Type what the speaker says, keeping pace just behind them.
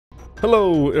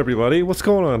Hello everybody, what's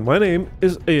going on? My name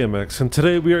is AMX and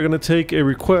today we are going to take a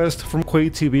request from Qay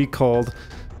TV called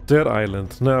Dead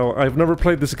Island. Now, I've never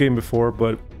played this game before,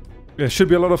 but it should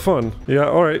be a lot of fun. Yeah,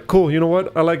 alright, cool. You know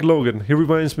what? I like Logan. He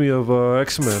reminds me of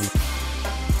X-Men.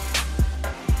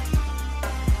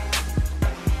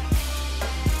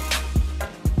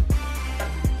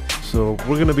 So,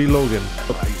 we're going to be Logan.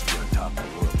 I used to be on top of the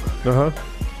world, bro. Uh-huh.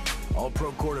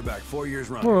 All-pro quarterback, 4 years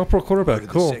running. Oh, all-pro quarterback,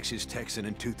 cool. The sexiest Texan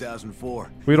in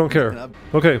 2004. We don't care.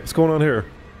 Okay, what's going on here?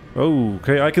 Oh,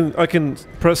 okay, I can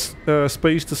press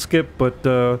space to skip, but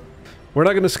we're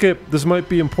not gonna skip. This might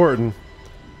be important.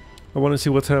 I want to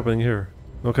see what's happening here.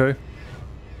 Okay.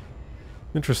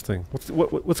 Interesting.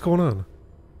 What's going on?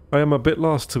 I am a bit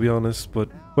lost, to be honest, but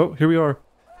oh, here we are.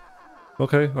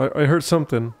 Okay, I heard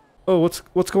something. Oh,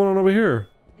 what's going on over here?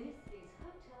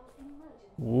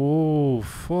 Whoa,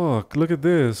 fuck, look at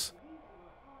this.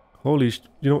 Holy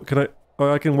you know, can I...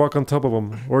 Oh, I can walk on top of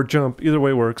them, or jump. Either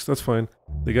way works, that's fine.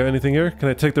 They got anything here? Can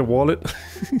I take their wallet?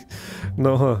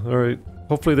 No, huh? Alright.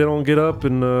 Hopefully they don't get up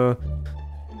and,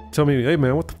 tell me, hey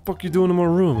man, what the fuck you doing in my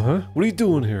room, huh? What are you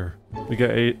doing here? We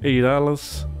got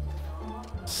 $8,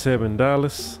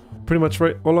 $7. Pretty much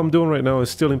right... All I'm doing right now is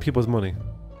stealing people's money.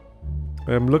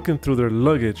 I'm looking through their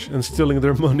luggage and stealing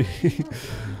their money.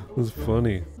 It's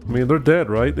funny. I mean, they're dead,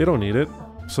 right? They don't need it.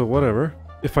 So whatever.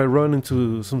 If I run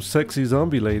into some sexy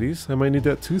zombie ladies, I might need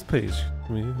that toothpaste.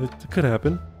 I mean, it could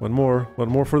happen. One more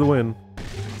for the win.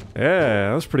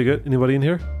 Yeah, that's pretty good. Anybody in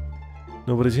here?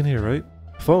 Nobody's in here, right?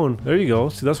 Phone. There you go.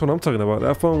 See, that's what I'm talking about.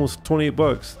 That phone was 28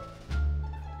 bucks.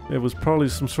 It was probably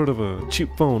some sort of a cheap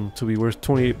phone to be worth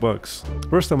 28 bucks.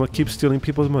 First, I'm gonna keep stealing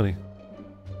people's money.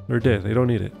 They're dead. They don't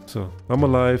need it. So, I'm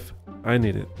alive. I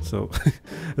need it. So,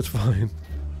 it's fine.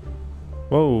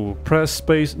 Whoa, press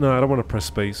space. No, I don't want to press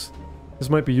space. This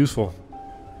might be useful.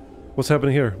 What's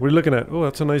happening here? What are you looking at? Oh,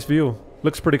 that's a nice view.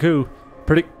 Looks pretty cool.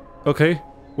 Pretty... Okay.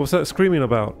 What's that screaming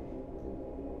about?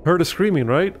 Heard a screaming,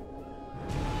 right?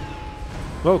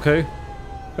 Okay.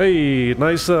 Hey,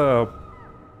 nice,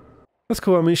 That's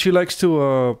cool. I mean, she likes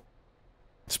to,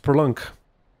 spelunk.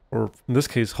 Or, in this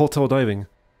case, hotel diving.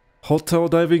 Hotel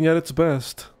diving at its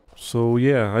best. So,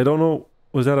 yeah, I don't know.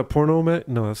 Was that a porno mat?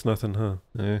 No, that's nothing, huh?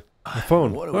 Eh. A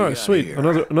phone. Alright, sweet.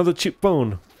 Another cheap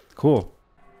phone. Cool.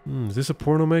 Is this a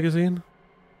porno magazine?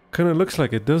 Kinda looks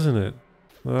like it, doesn't it?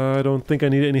 I don't think I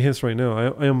need any hints right now.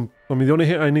 I mean, the only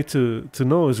hint I need to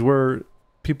know is where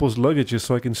people's luggage is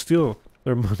so I can steal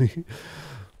their money.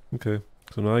 Okay,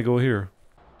 so now I go here.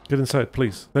 Get inside,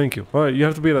 please. Thank you. Alright, you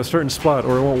have to be at a certain spot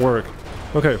or it won't work.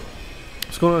 Okay.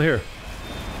 What's going on here?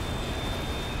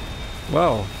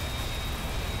 Wow.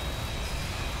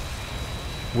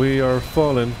 We are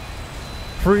falling.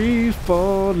 Free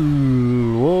fall.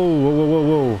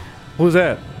 Whoa. Who's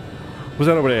that? Who's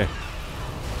that over there?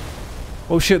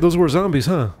 Oh shit, those were zombies,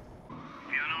 huh?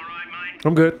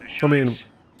 I'm good. I mean,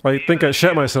 I think I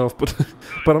shat myself, but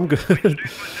I'm good.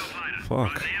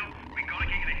 Fuck.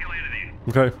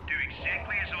 Okay.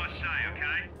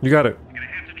 You got it.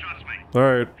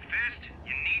 Alright.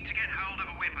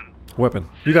 Weapon.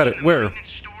 You got it. Where?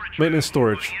 Maintenance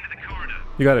storage.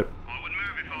 You got it.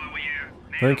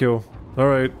 Thank you.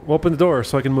 Alright, open the door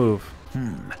so I can move.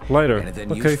 Lighter.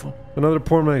 Okay, another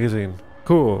porn magazine.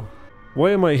 Cool.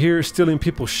 Why am I here stealing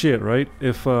people's shit, right?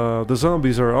 If the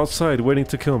zombies are outside waiting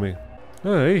to kill me.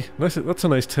 Hey, nice. That's a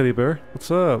nice teddy bear.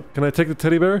 What's up? Can I take the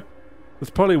teddy bear? It's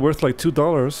probably worth like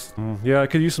 $2. Yeah, I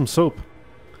could use some soap.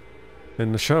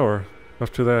 In the shower.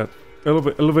 After that.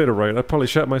 Elevator ride. I probably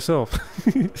shat myself.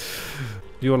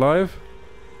 You alive?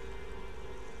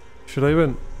 Should I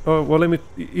even... Oh, well, let me...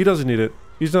 He doesn't need it.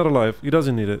 He's not alive. He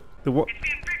doesn't need it.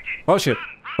 Oh shit.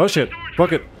 Oh shit.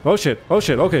 Fuck it. Oh shit. Oh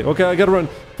shit. Okay. Okay. I gotta run.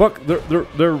 Fuck.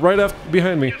 They're right after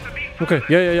behind me. Okay.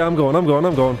 Yeah. I'm going.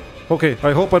 Okay.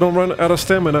 I hope I don't run out of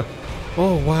stamina.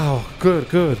 Oh wow.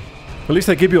 Good. At least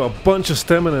I give you a bunch of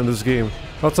stamina in this game.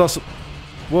 That's awesome.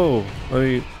 Whoa. I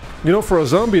mean, you know, for a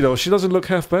zombie though, she doesn't look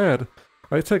half bad.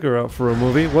 I take her out for a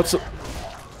movie.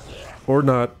 Or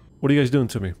not. What are you guys doing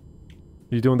to me?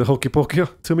 You doing the hokey pokey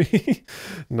to me?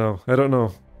 No, I don't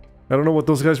know. I don't know what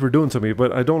those guys were doing to me,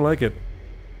 but I don't like it.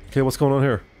 Okay, what's going on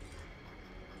here?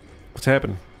 What's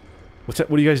happening? What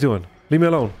are you guys doing? Leave me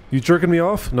alone. You jerking me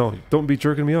off? No, don't be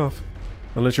jerking me off.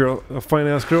 Unless you're a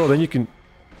fine-ass girl, then you can...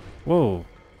 Whoa.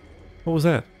 What was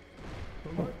that?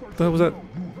 What the hell was that?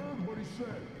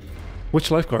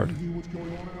 Which lifeguard?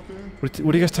 What are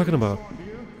you guys talking about?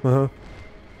 Uh-huh.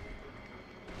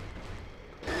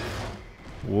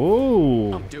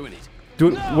 Whoa. I'm doing it.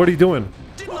 Dude, what are you doing?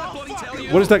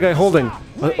 What is that guy holding?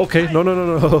 Okay,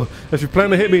 no. If you plan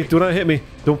to hit me, do not hit me.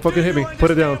 Don't fucking hit me. Put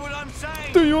it down.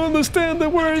 Do you understand the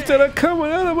words that are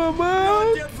coming out of my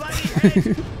mouth?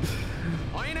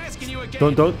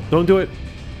 Don't do it.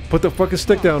 Put the fucking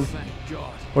stick down.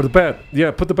 Or the bat.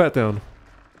 Yeah, put the bat down.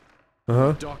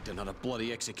 Doctor, not a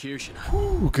bloody executioner.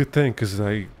 Ooh, good thing, because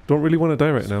I don't really want to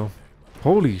die right now.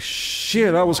 Holy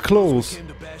shit, that was close.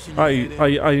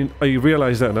 I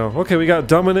realize that now. Okay, we got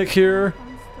Dominic here.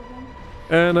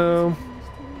 And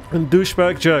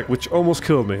douchebag Jack, which almost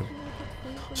killed me.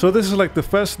 So this is like the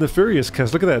Fast and the Furious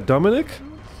cast. Look at that. Dominic,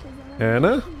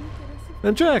 Anna,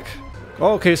 and Jack.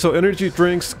 Okay, so energy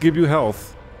drinks give you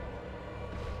health.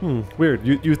 Weird.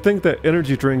 You'd think that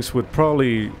energy drinks would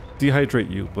probably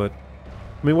dehydrate you, but...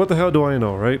 I mean, what the hell do I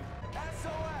know, right?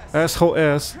 Asshole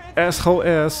ass. Asshole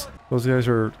ass. Those guys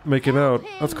are making out.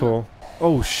 That's cool.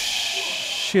 Oh,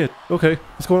 shit. Okay,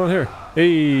 what's going on here?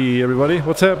 Hey, everybody.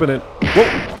 What's happening?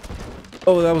 Whoa!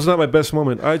 Oh, that was not my best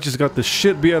moment. I just got the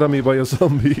shit beat out of me by a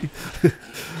zombie.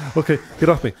 Okay, get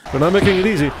off me. We're not making it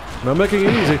easy. Not making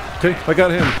it easy. Okay, I got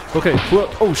him. Okay,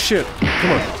 well, oh, shit.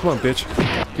 Come on, bitch.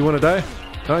 You wanna die?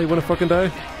 Huh? You wanna fucking die?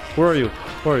 Where are you?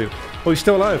 Where are you? Oh, you're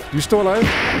still alive. You still alive?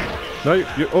 No,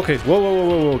 you're okay.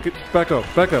 Whoa. Get back up.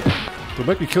 Back up. Don't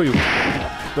make me kill you.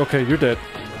 Okay, you're dead.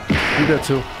 You're dead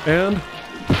too. And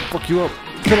fuck you up.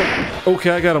 Kill him. Okay,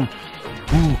 I got him.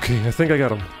 Okay, I think I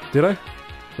got him. Did I?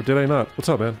 Or did I not? What's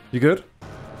up, man? You good?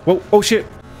 Whoa, oh shit.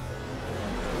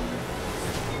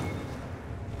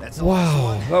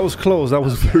 Wow, that was close. That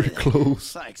was very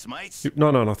close. Thanks, mates.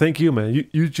 No. Thank you, man.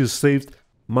 You just saved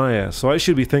my ass. So I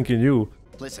should be thanking you.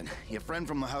 Listen, your friend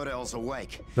from the hotel's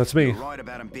awake. That's me. You're right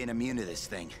about him being immune to this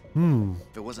thing.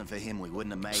 If it wasn't for him, we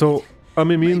wouldn't have made so it.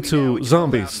 I'm immune to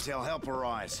zombies. Help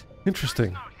arise.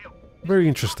 Interesting. Very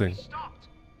interesting.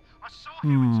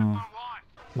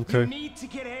 Okay.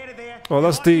 Oh,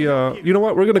 that's the, you know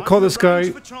what? We're gonna call this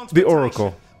guy the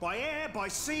Oracle. By air, by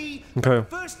sea. Okay.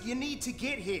 First, you need to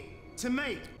get here. To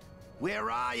me. Where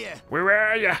are you? Where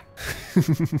are ya?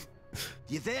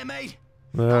 You there, mate?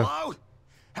 Hello?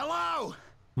 Hello?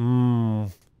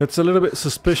 It's a little bit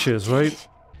suspicious, right?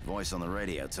 Voice on the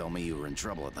radio told me you were in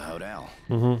trouble at the hotel.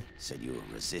 Said you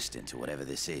were resistant to whatever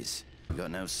this is. You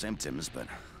got no symptoms, but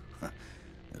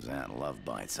those aren't love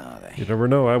bites, are they? You never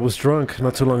know. I was drunk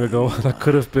not too long ago. That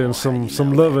could have been some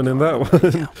loving in that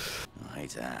one. I hate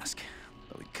to ask,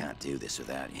 but we can't do this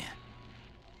without you.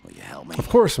 Will you help me? Of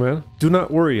course, man. Do not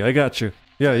worry. I got you.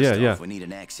 Yeah. We need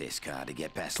an access card to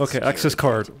get past. Okay, access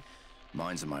card.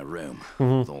 Mine's in my room.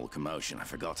 With all the commotion, I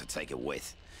forgot to take it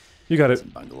with. You got It's it.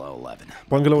 in Bungalow 11.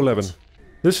 Bungalow 11.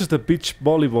 This is the beach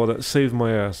volleyball that saved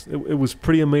my ass. It was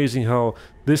pretty amazing how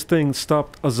this thing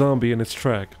stopped a zombie in its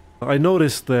track. I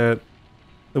noticed that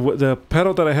the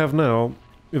paddle that I have now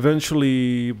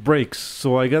eventually breaks,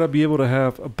 so I gotta be able to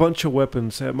have a bunch of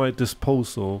weapons at my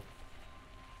disposal,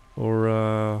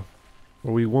 or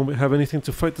we won't have anything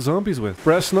to fight the zombies with.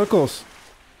 Brass knuckles.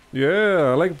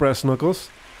 Yeah, I like brass knuckles.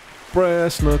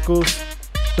 Brass knuckles.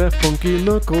 That funky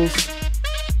knuckles.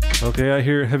 Okay, I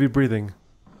hear heavy breathing.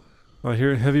 I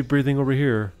hear heavy breathing over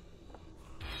here.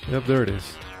 Yep, there it is.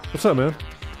 What's up, man?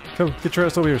 Come, get your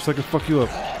ass over here so I can fuck you up.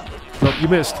 Nope, you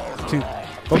missed. See?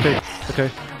 Okay.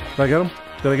 Did I get him?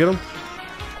 Did I get him?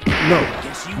 No.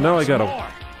 Now I got him.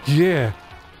 Yeah.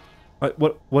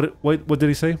 What did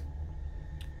he say?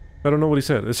 I don't know what he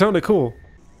said. It sounded cool.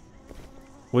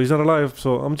 Well, he's not alive,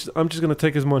 so I'm just gonna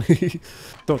take his money.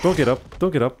 Don't get up.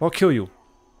 Don't get up. I'll kill you.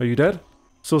 Are you dead?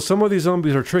 So some of these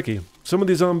zombies are tricky. Some of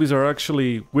these zombies are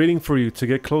actually waiting for you to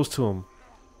get close to them,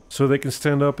 so they can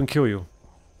stand up and kill you.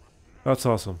 That's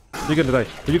awesome. You're gonna die.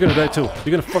 You're gonna die too.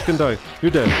 You're gonna fucking die. You're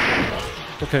dead.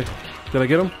 Okay. Did I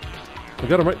get him? I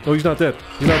got him right. No, he's not dead.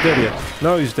 He's not dead yet.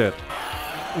 Now he's dead.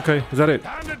 Okay, is that it?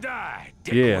 Time to die,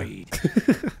 dickweed.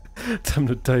 Yeah. Time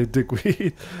to die,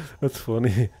 dickweed. That's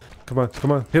funny. Come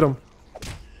on. Hit him.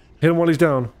 Hit him while he's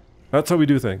down. That's how we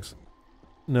do things.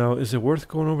 Now, is it worth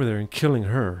going over there and killing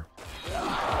her?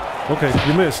 Okay,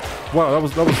 you missed. Wow, that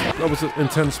was an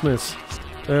intense miss.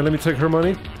 Let me take her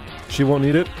money. She won't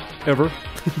need it ever.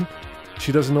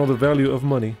 She doesn't know the value of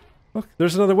money. Look,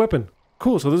 there's another weapon.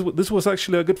 Cool. So this was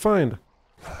actually a good find.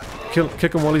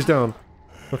 Kick him while he's down.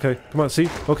 Okay, come on. See?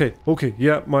 Okay.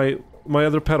 Yeah, my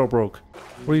other paddle broke.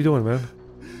 What are you doing, man?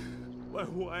 My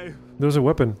wife. There's a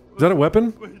weapon. Is that a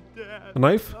weapon? My dad. A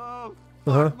knife? Oh,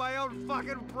 my own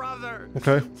fucking brother.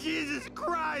 Okay. Jesus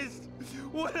Christ.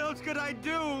 What else could I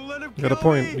do? Let him You got a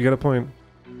point. me. You got a point.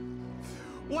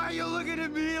 Why are you looking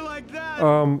at me like that?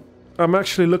 I'm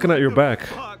actually looking at your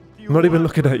back. I'm not even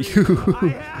looking at you. I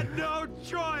had no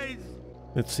choice.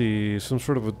 Let's see. Some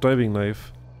sort of a diving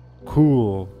knife.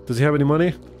 Cool. Does he have any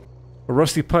money? A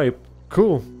rusty pipe.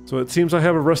 Cool. So it seems I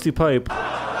have a rusty pipe.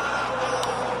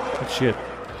 Oh, shit.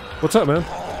 What's up, man?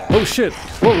 Oh shit!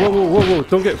 Whoa, whoa, whoa, whoa, whoa!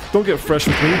 Don't get fresh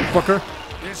with me, fucker.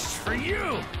 This is for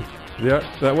you. Yeah,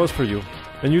 that was for you.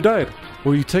 And you died.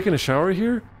 Were you taking a shower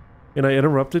here? And I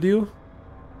interrupted you?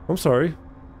 I'm sorry.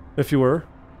 If you were.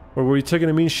 Or were you taking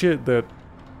a mean shit that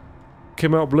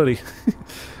came out bloody?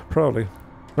 Probably.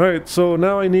 Alright, so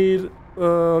now I need...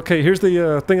 okay, here's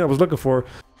the thing I was looking for.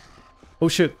 Oh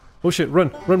shit. Oh shit, run.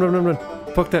 Run, run, run,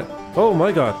 run. Fuck that. Oh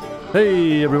my god.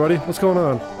 Hey everybody, what's going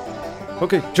on?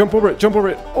 Okay, jump over it, jump over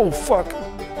it. Oh fuck.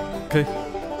 Okay.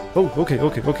 Oh, okay,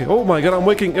 okay, okay. Oh my god, I'm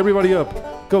waking everybody up.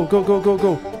 Go, go, go, go,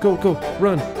 go, go, go.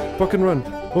 Run. Fucking run.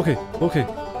 Okay, okay.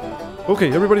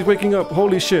 Okay, everybody's waking up.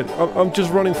 Holy shit. I'm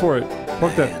just running for it.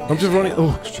 Fuck that. I'm just running.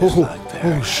 Oh,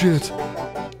 oh shit.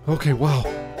 Okay, wow.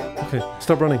 Okay,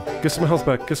 stop running. Get some health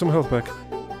back. Get some health back.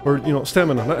 Or, you know,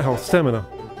 stamina, not health, stamina.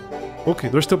 Okay,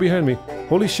 they're still behind me.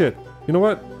 Holy shit. You know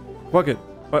what? Fuck it.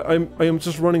 I am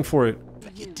just running for it.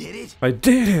 But you did it? I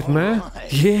did it, man.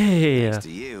 Right. Yeah. Thanks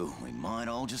to you, we might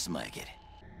all just make it.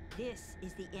 This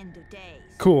is the end of days.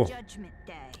 Cool. Judgment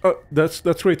Day.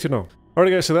 That's great to know.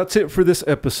 Alright guys, so that's it for this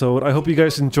episode. I hope you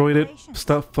guys enjoyed it.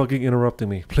 Stop fucking interrupting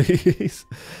me, please.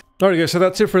 Alright guys, so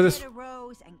that's it for this.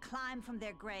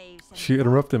 She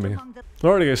interrupted me.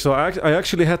 Alright guys, so I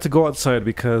actually had to go outside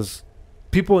because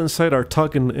people inside are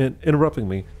talking and interrupting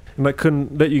me. And I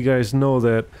couldn't let you guys know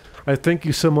that. I thank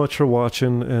you so much for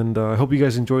watching, and I hope you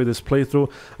guys enjoyed this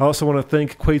playthrough. I also want to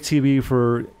thank Qay TV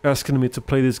for asking me to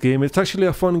play this game. It's actually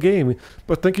a fun game,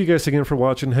 but thank you guys again for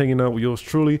watching, hanging out with yours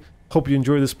truly. Hope you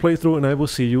enjoyed this playthrough, and I will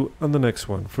see you on the next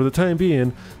one. For the time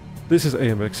being, this is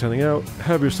AMX signing out.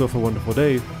 Have yourself a wonderful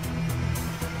day.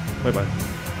 Bye-bye.